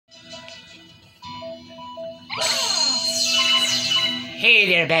Hey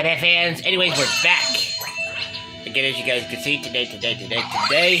there, Batman fans. Anyways, we're back. Again, as you guys can see, today.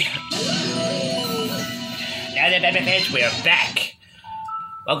 Now that Batman fans, we are back.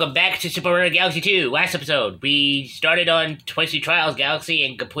 Welcome back to Super Mario Galaxy 2. Last episode, we started on Twisty Trials Galaxy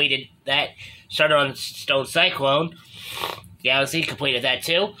and completed that. Started on Stone Cyclone Galaxy, completed that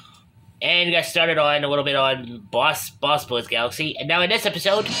too. And we got started on a little bit on Boss Blitz Galaxy. And now in this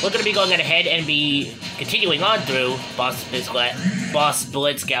episode, we're going to be going on ahead and be continuing on through Boss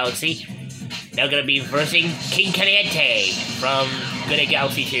Blitz Galaxy. Now we're going to be versing King Caliente from Good at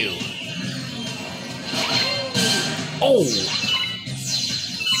Galaxy 2. Oh!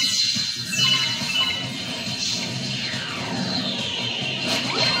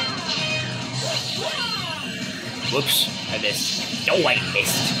 Whoops, I missed. Oh, I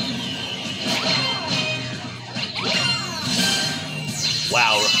missed.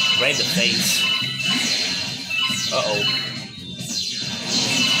 Wow, right in the face. Uh-oh.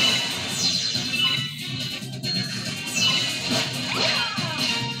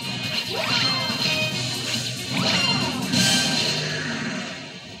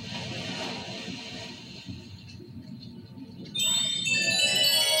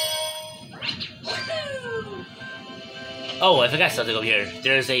 Oh, I forgot something over here.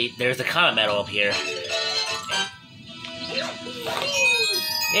 There's a comet medal up here.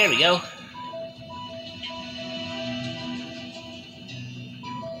 There we go.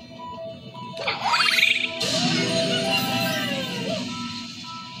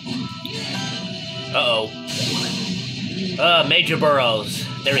 Uh-oh. Major Burrows.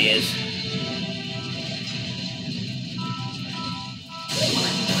 There he is.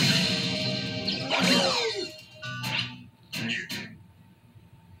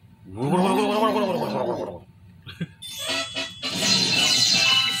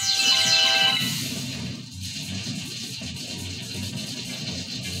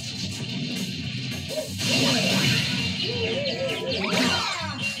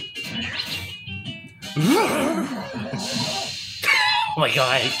 Oh my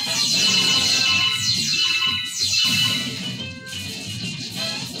god.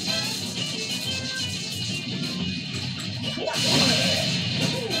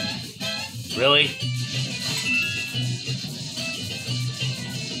 Really?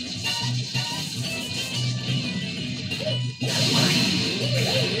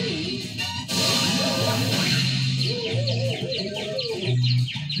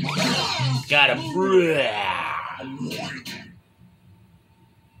 Got him.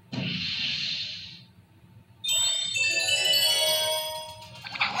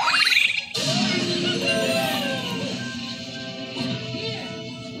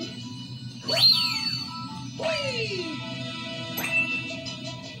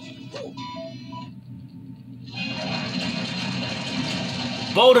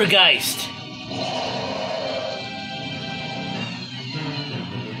 Bouldergeist.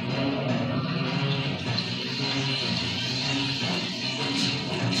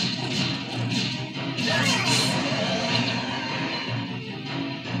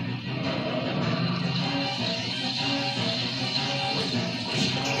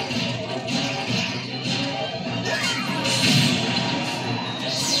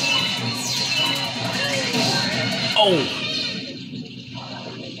 Oh.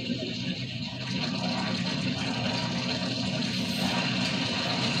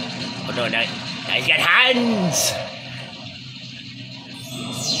 Oh no, now he's got hands!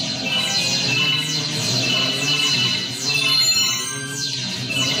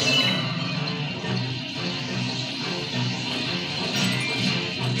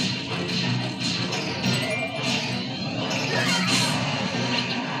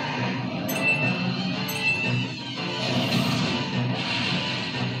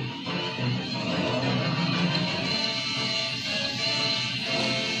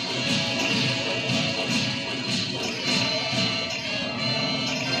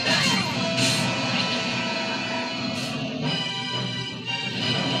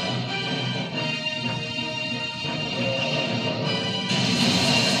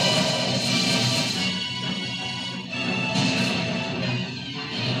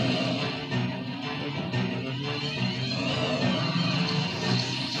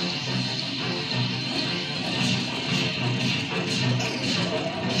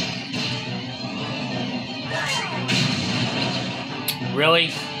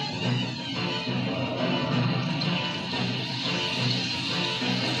 Really?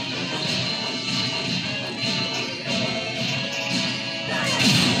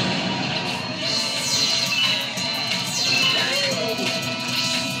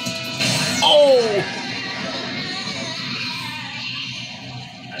 Oh!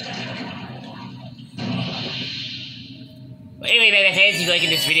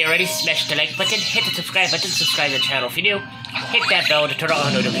 liking this video already, smash the like button, hit the subscribe button, subscribe to the channel if you're new, hit that bell to turn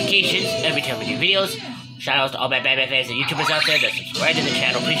on notifications every time we do videos. Shout out to all my Batman fans and YouTubers out there that subscribe to the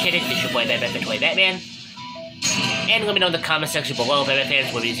channel, appreciate it. This is your boy Batman for Toy Batman. And let me know in the comment section below, Batman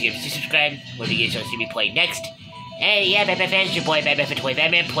fans, what videos you guys subscribe, what videos you want to see me play next. And yeah, Batman fans, your boy Batman for Toy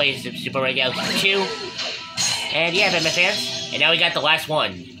Batman plays the Super Mario Galaxy 2. And yeah, Batman fans, and now we got the last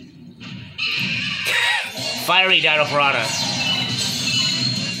one. Fiery Dino Piranha.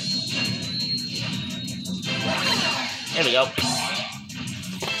 There we go.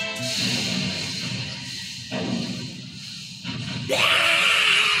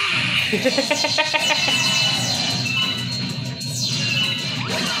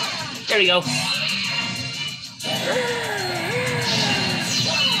 There we go.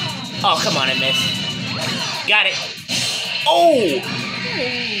 Oh, come on, I missed. Got it. Oh!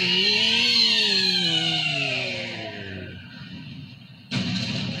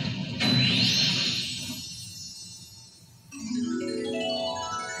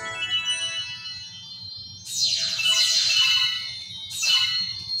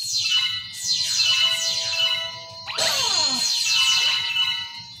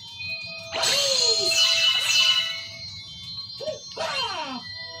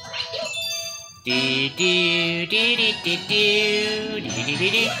 Do do do do do do do do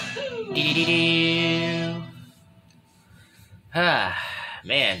do do do. Ah,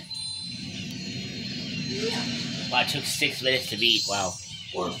 man. Wow, it took 6 minutes to beat. Wow.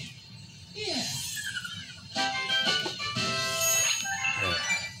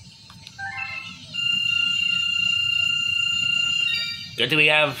 Good that we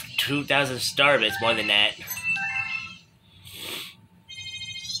have 2,000 star bits, more than that.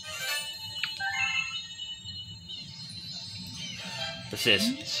 What's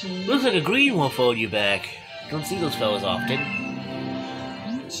this? Looks like a green one followed you back. Don't see those fellas often.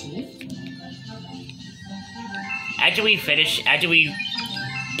 After we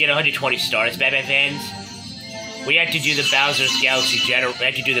get 120 stars, Batman fans, we have to do the Bowser's Galaxy we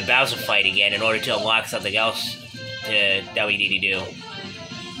have to do the Bowser fight again in order to unlock something else that we need to do.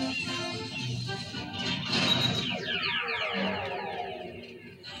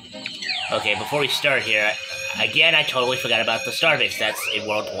 Okay, before we start here, again, I totally forgot about the star base. That's in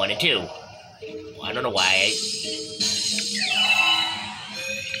World 1 and 2. I don't know why.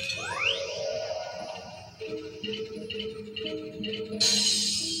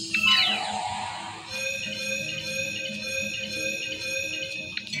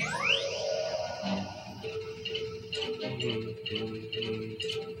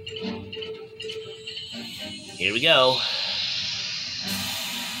 Here we go.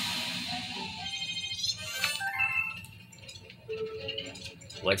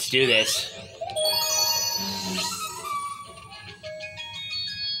 Let's do this.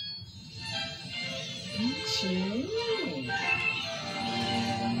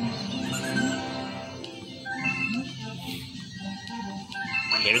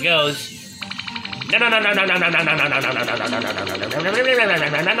 Here it goes. No, no, no, no, no, no, no, no, no, no, no, no, no, no, no, no,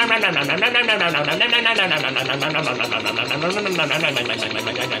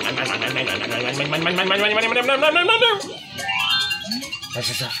 that's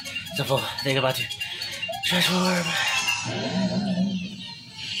just a simple thing about to transform.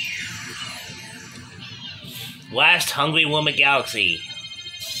 Last Hungry Woman Galaxy.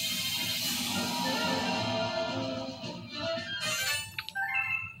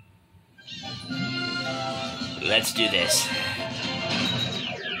 Let's do this.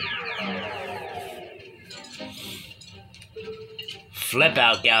 Flip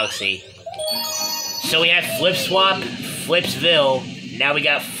Out Galaxy. So we had Flip Swap, Flipsville. Now we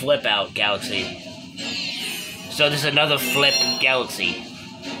got Flip Out Galaxy. So this is another Flip Galaxy.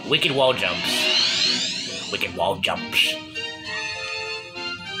 Wicked wall jumps. Wicked wall jumps.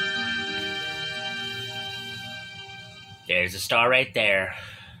 There's a star right there.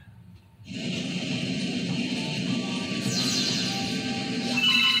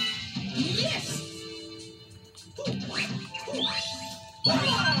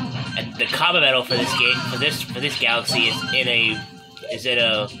 And the common medal for this game, for this galaxy, is in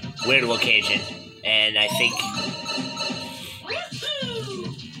a weird location, and I think,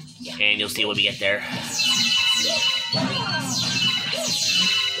 and you'll see when we get there.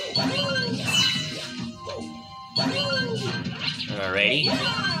 Alrighty,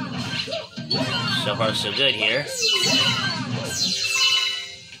 so far so good here.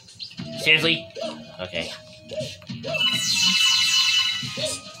 Seriously? Okay.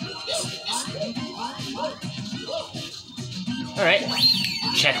 Alright.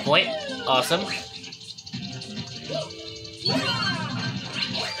 Checkpoint. Awesome.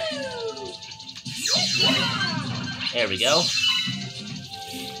 There we go.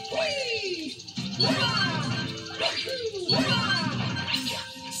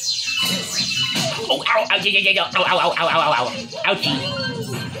 Oh, ow, ow, yeah, ow, ow, ow, ow, ow, ow, ouchie.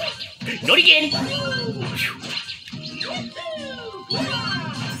 Do it again.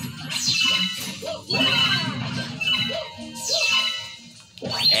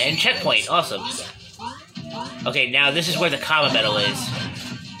 And checkpoint, awesome. Okay, now this is where the Kama medal is.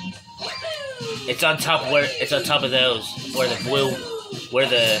 It's on top of those, where the blue, where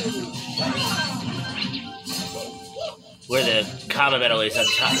the Kama medal is on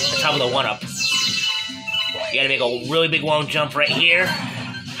top of the 1-up. You gotta make a really big long jump right here.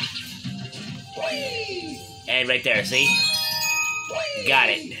 And right there, see? Got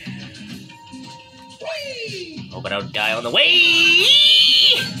it. Hope I don't die on the way!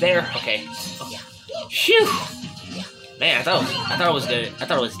 There, okay. Phew! Man, I thought it was good. I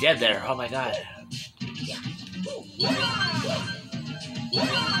thought it was dead there. Oh my god.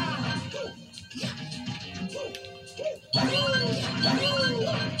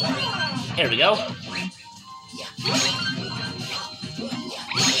 Here we go.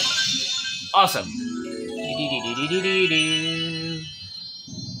 Awesome.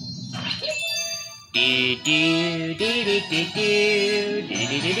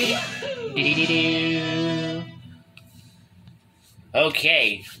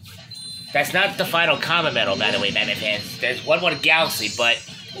 Okay. That's not the final Kama medal, by the way, Batman fans. There's one more Galaxy, but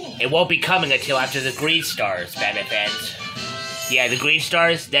it won't be coming until after the green stars, Batman fans. Yeah, the green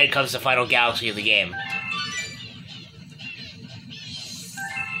stars, then comes the final Galaxy of the game.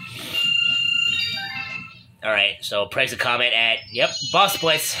 Alright, so praise the comment at, yep, Boss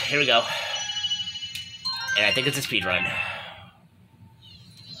Blitz. Here we go. And I think it's a speed run.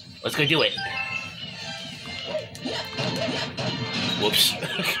 Let's go do it. Whoops.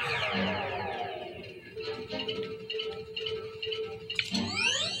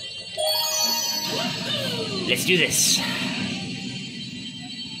 Let's do this.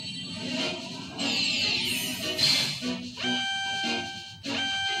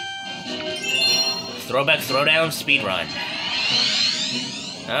 Throwback, throwdown, speed run.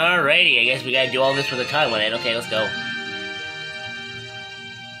 Alrighty, I guess we gotta do all this with a time limit. Okay, let's go.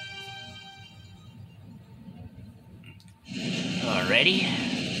 Alrighty.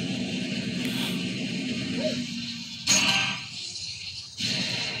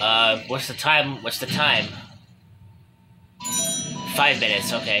 What's the time? What's the time? 5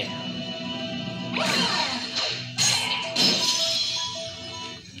 minutes, okay.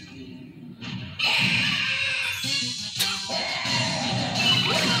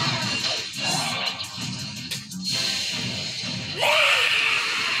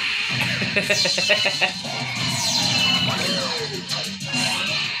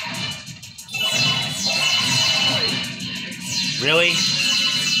 Really?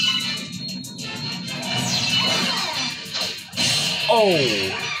 Oh!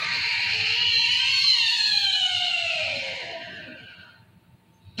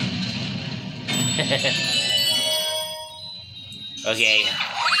 Okay.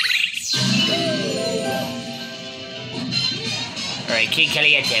 Alright, King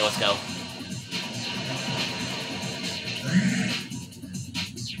Caliente, let's go.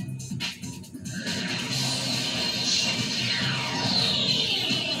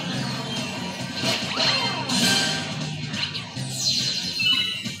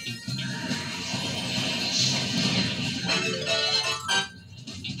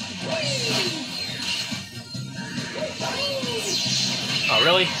 Oh,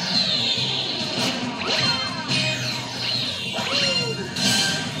 really?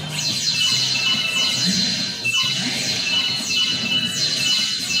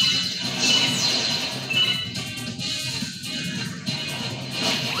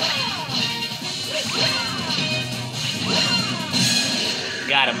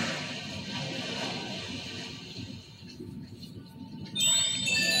 Got him.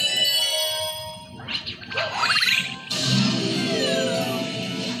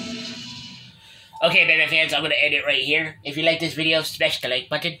 Okay, Batman fans, I'm going to end it right here. If you like this video, smash the like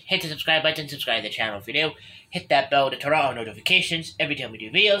button, hit the subscribe button, subscribe to the channel if you're new, hit that bell to turn on notifications every time we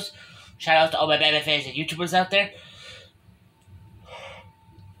do videos. Shout out to all my Batman fans and YouTubers out there.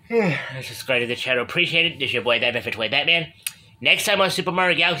 Subscribe to the channel, appreciate it. This is your boy Batman for Toy Batman. Next time on Super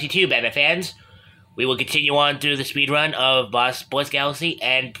Mario Galaxy 2, Batman fans, we will continue on through the speedrun of Boss Blitz Galaxy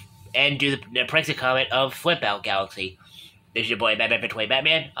and do the Prankster comment of Flip Out Galaxy. This is your boy Batman for Toy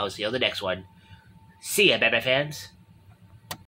Batman. I'll see you on the next one. See ya, Batman fans.